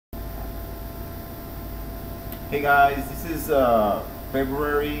Hey guys, this is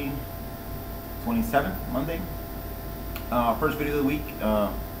February 27th, Monday. First video of the week.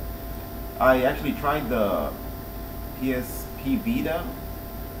 I actually tried the PSP Vita,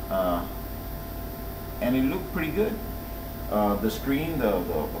 and it looked pretty good. The screen,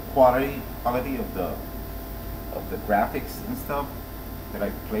 the quality of the graphics and stuff that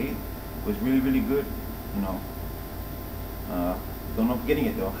I played was really good. You know, don't know if getting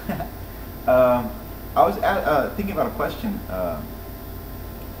it though. I was thinking about a question that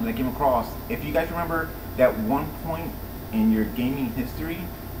I came across. If you guys remember that one point in your gaming history,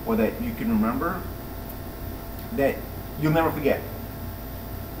 or that you can remember, that you'll never forget.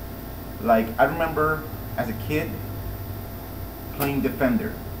 Like, I remember as a kid playing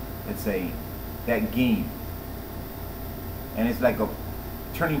Defender, let's say, that game. And it's like a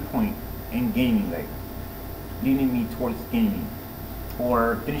turning point in gaming, like leading me towards gaming,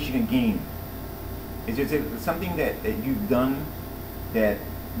 or finishing a game. It's just something that you've done that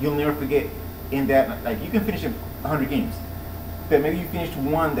you'll never forget. In that, like, you can finish 100 games, but maybe you finished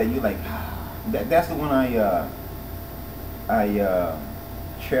one that you like. That's the one I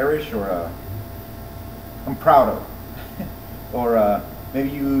cherish, or I'm proud of. Or maybe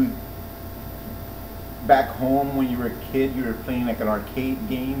you back home when you were a kid, you were playing like an arcade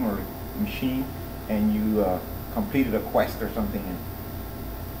game or machine, and you completed a quest or something. And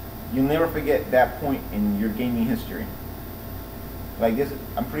you'll never forget that point in your gaming history. Like this,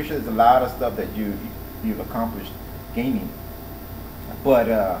 I'm pretty sure there's a lot of stuff that you've accomplished gaming, but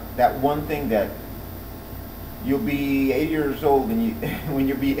that one thing that you'll be 80 years old, and you when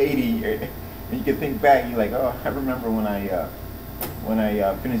you'll be 80, and you can think back, you're like, oh, I remember when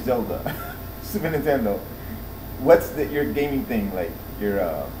I finished Zelda, Super Nintendo. What's your gaming thing, like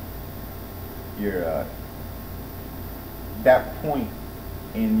your that point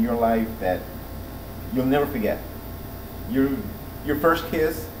in your life that you'll never forget? Your first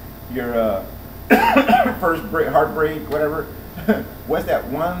kiss, your first heartbreak, whatever. What's that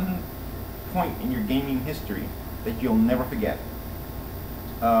one point in your gaming history that you'll never forget?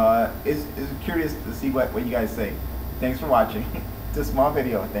 Is curious to see what you guys say. Thanks for watching. It's a small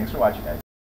video. Thanks for watching, guys.